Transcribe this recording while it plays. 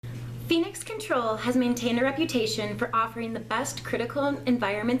Phoenix Control has maintained a reputation for offering the best critical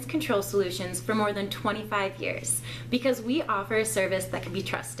environments control solutions for more than 25 years because we offer a service that can be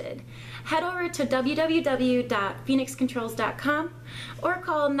trusted. Head over to www.phoenixcontrols.com or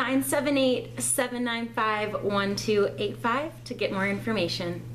call 978-795-1285 to get more information.